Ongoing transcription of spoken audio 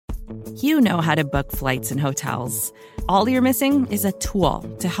You know how to book flights and hotels. All you're missing is a tool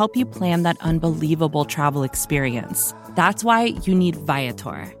to help you plan that unbelievable travel experience. That's why you need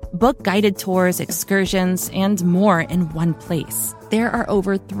Viator. Book guided tours, excursions, and more in one place. There are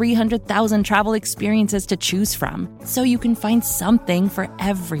over 300,000 travel experiences to choose from, so you can find something for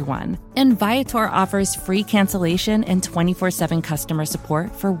everyone. And Viator offers free cancellation and 24/7 customer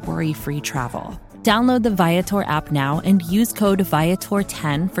support for worry-free travel. Download the Viator app now and use code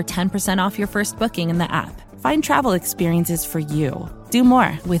Viator10 for 10% off your first booking in the app. Find travel experiences for you. Do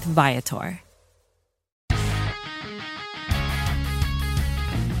more with Viator.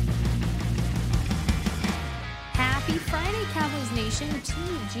 Happy Friday, Cowboys Nation.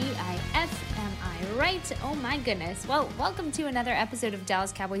 TGIF, right? Oh my goodness. Well, welcome to another episode of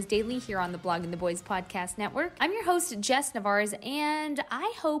Dallas Cowboys Daily here on the Blog and the Boys Podcast Network. I'm your host, Jess Navarez, and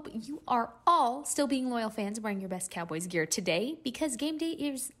I hope you are all still being loyal fans wearing your best Cowboys gear today because game day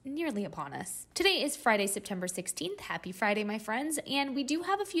is nearly upon us. Today is Friday, September 16th. Happy Friday, my friends, and we do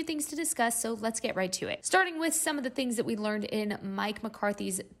have a few things to discuss, so let's get right to it. Starting with some of the things that we learned in Mike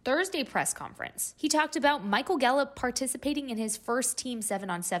McCarthy's Thursday press conference. He talked about Michael Gallup participating in his first team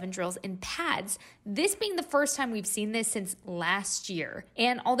 7-on-7 drills in pads, this being the first time we've seen this since last year.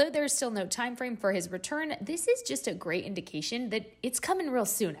 And although there's still no time frame for his return, this is just a great indication that it's coming real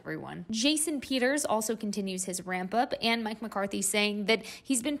soon, everyone. Jason Peters also continues his ramp up, and Mike McCarthy saying that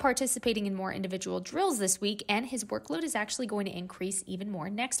he's been participating in more individual drills this week, and his workload is actually going to increase even more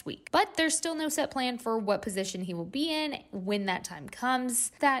next week. But there's still no set plan for what position he will be in when that time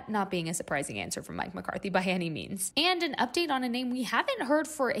comes, that not being a surprising answer from Mike McCarthy by any means. And an update on a name we haven't heard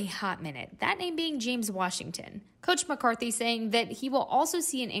for a hot minute, that name being James Washington. Coach McCarthy saying that he will also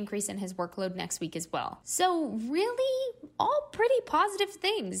see an increase in his workload next week as well. So really, all pretty positive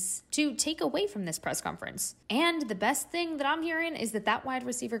things to take away from this press conference. And the best thing that I'm hearing is that wide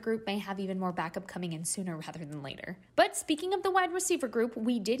receiver group may have even more backup coming in sooner rather than later. But speaking of the wide receiver group,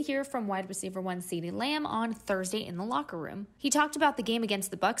 we did hear from wide receiver 1 CeeDee Lamb on Thursday in the locker room. He talked about the game against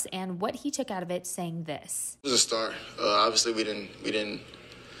the Bucs and what he took out of it, saying this. It was a start. Obviously, we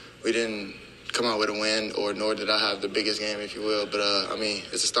didn't come out with a win, or nor did I have the biggest game, if you will. But,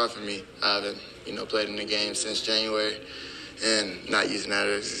 it's a start for me. I haven't, played in the game since January, and not using that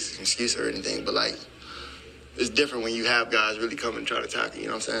as an excuse or anything. But, it's different when you have guys really come and try to tackle you, you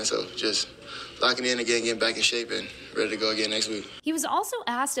know what I'm saying? So just locking in again, getting back in shape, and ready to go again next week. He was also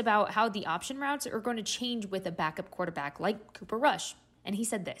asked about how the option routes are going to change with a backup quarterback like Cooper Rush, and he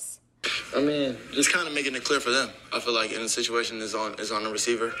said this. Just kind of making it clear for them. I feel like in a situation is on the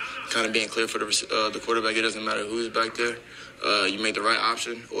receiver, kind of being clear for the quarterback. It doesn't matter who's back there. You make the right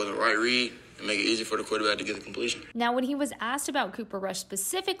option or the right read and make it easy for the quarterback to get the completion. Now, when he was asked about Cooper Rush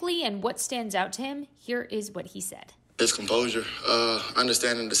specifically and what stands out to him, here is what he said. His composure,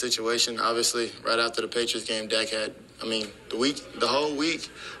 understanding the situation. Obviously, right after the Patriots game, Dak had, the whole week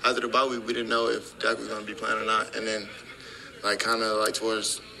after the bye week, we didn't know if Dak was going to be playing or not. And then,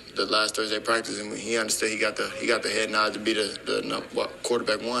 towards the last Thursday practice, and he understood he got the head nod to be the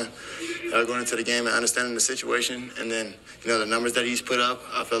quarterback one. Going into the game and understanding the situation, and then the numbers that he's put up,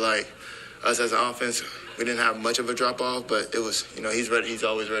 I feel like us as an offense, we didn't have much of a drop off, but it was he's ready. He's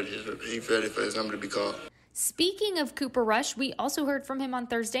always ready. He's ready for his number to be called. Speaking of Cooper Rush, we also heard from him on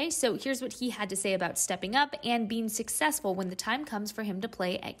Thursday, so here's what he had to say about stepping up and being successful when the time comes for him to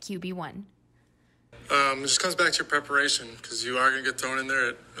play at QB1. It just comes back to your preparation, because you are going to get thrown in there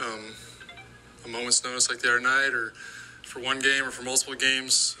at a moment's notice like the other night, or for one game or for multiple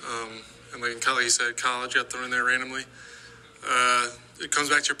games. And like Kelly said, college, you got thrown in there randomly. It comes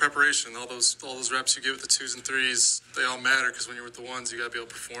back to your preparation. All those reps you get with the 2s and 3s, they all matter, because when you're with the 1s, you got to be able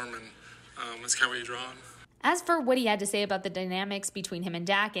to perform, and that's kind of what you draw on. As for what he had to say about the dynamics between him and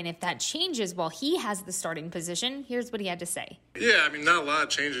Dak, and if that changes while he has the starting position, here's what he had to say. Yeah, not a lot of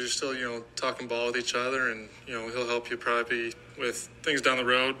changes. You're still, talking ball with each other, and, he'll help you probably with things down the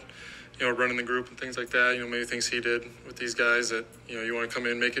road, running the group and things like that. Maybe things he did with these guys that, you want to come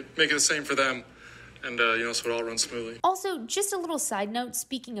in, make it the same for them. And, so it all runs smoothly. Also, just a little side note,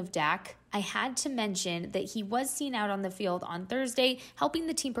 speaking of Dak, I had to mention that he was seen out on the field on Thursday, helping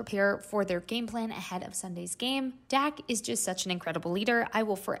the team prepare for their game plan ahead of Sunday's game. Dak is just such an incredible leader. I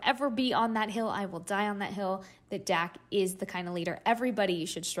will forever be on that hill. I will die on that hill. that Dak is the kind of leader everybody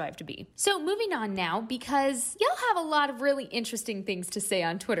should strive to be. So moving on now, because y'all have a lot of really interesting things to say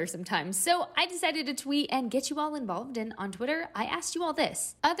on Twitter sometimes. So I decided to tweet and get you all involved. And on Twitter, I asked you all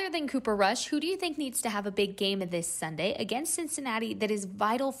this. Other than Cooper Rush, who do you think needs to have a big game this Sunday against Cincinnati that is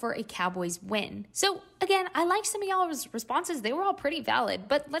vital for a Cowboys win? So again, I liked some of y'all's responses. They were all pretty valid,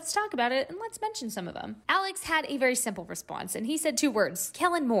 but let's talk about it and let's mention some of them. Alex had a very simple response and he said 2 words,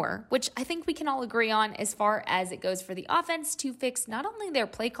 Kellen Moore, which I think we can all agree on as far as it goes for the offense to fix not only their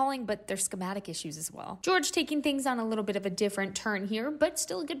play calling, but their schematic issues as well. George taking things on a little bit of a different turn here, but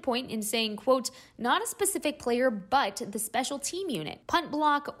still a good point in saying, quote, not a specific player, but the special team unit, punt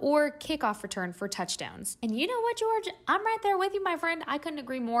block or kickoff return for touchdowns. And you know what, George? I'm right there with you, my friend. I couldn't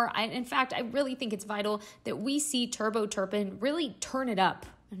agree more. In fact, I really think it's vital that we see Turbo Turpin really turn it up.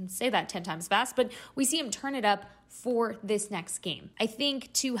 And say that 10 times fast, but we see him turn it up for this next game. I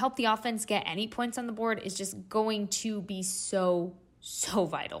think to help the offense get any points on the board is just going to be so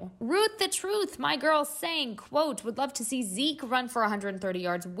vital. Ruth the Truth, my girl, saying, quote, would love to see Zeke run for 130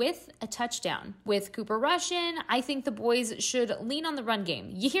 yards with a touchdown. With Cooper Rush in, I think the boys should lean on the run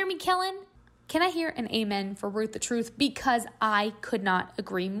game. You hear me, Kellen? Can I hear an amen for Ruth the Truth? Because I could not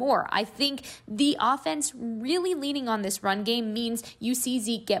agree more. I think the offense really leaning on this run game means you see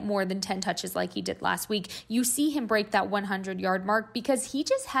Zeke get more than 10 touches like he did last week. You see him break that 100-yard mark because he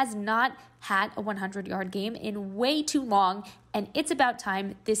just has not had a 100-yard game in way too long, and it's about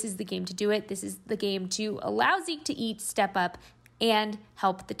time. This is the game to do it. This is the game to allow Zeke to eat, step up, and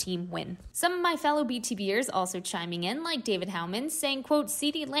help the team win. Some of my fellow BTBers also chiming in, like David Howman, saying, quote,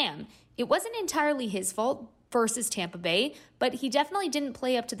 CeeDee Lamb, it wasn't entirely his fault versus Tampa Bay, but he definitely didn't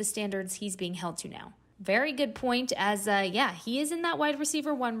play up to the standards he's being held to now. Very good point as, he is in that wide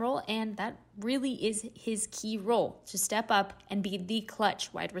receiver 1 role, and that really is his key role, to step up and be the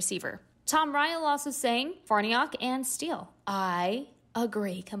clutch wide receiver. Tom Ryle also saying, Farniok and Steele. I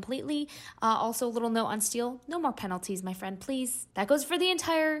agree completely. Also, a little note on Steele. No more penalties, my friend, please. That goes for the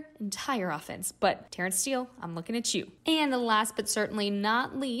entire offense. But Terrence Steele, I'm looking at you. And last but certainly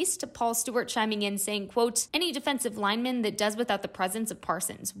not least, Paul Stewart chiming in saying, quote, any defensive lineman that does without the presence of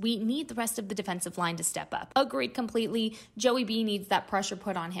Parsons. We need the rest of the defensive line to step up. Agreed completely. Joey B needs that pressure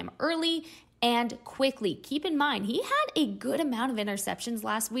put on him early and quickly. Keep in mind, he had a good amount of interceptions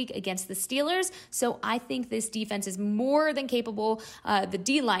last week against the Steelers, so I think this defense is more than capable. The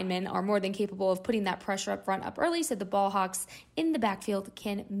D linemen are more than capable of putting that pressure up front up early so the ball hawks in the backfield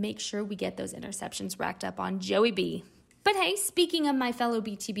can make sure we get those interceptions racked up on Joey B. But hey, speaking of my fellow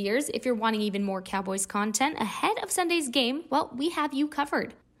BTBers, if you're wanting even more Cowboys content ahead of Sunday's game, well, we have you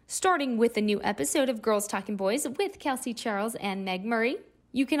covered. Starting with a new episode of Girls Talking Boys with Kelsey Charles and Meg Murray.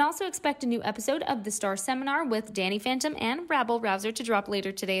 You can also expect a new episode of the Star Seminar with Danny Phantom and Rabble Rouser to drop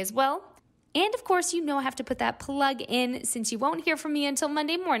later today as well. And of course, you know I have to put that plug in since you won't hear from me until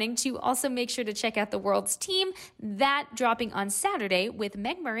Monday morning to also make sure to check out the World's Team, that dropping on Saturday with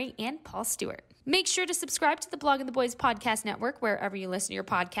Meg Murray and Paul Stewart. Make sure to subscribe to the Blog and the Boys podcast network wherever you listen to your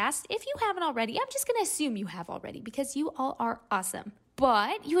podcast. If you haven't already, I'm just going to assume you have already because you all are awesome.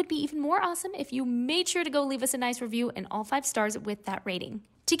 But you would be even more awesome if you made sure to go leave us a nice review and all 5 stars with that rating.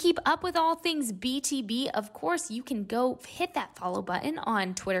 To keep up with all things BTB, of course, you can go hit that follow button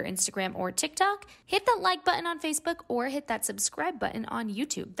on Twitter, Instagram, or TikTok. Hit that like button on Facebook or hit that subscribe button on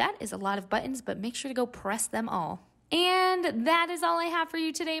YouTube. That is a lot of buttons, but make sure to go press them all. And that is all I have for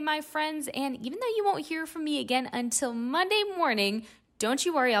you today, my friends. And even though you won't hear from me again until Monday morning, don't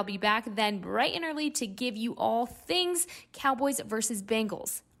you worry, I'll be back then bright and early to give you all things Cowboys versus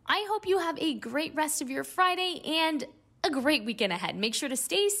Bengals. I hope you have a great rest of your Friday and a great weekend ahead. Make sure to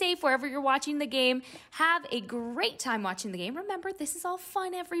stay safe wherever you're watching the game. Have a great time watching the game. Remember, this is all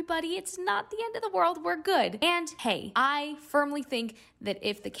fun, everybody. It's not the end of the world. We're good. And hey, I firmly think that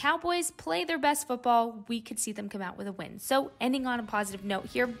if the Cowboys play their best football, we could see them come out with a win. So ending on a positive note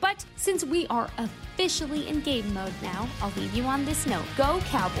here, but since we are officially in game mode now, I'll leave you on this note. Go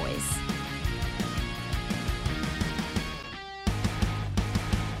Cowboys!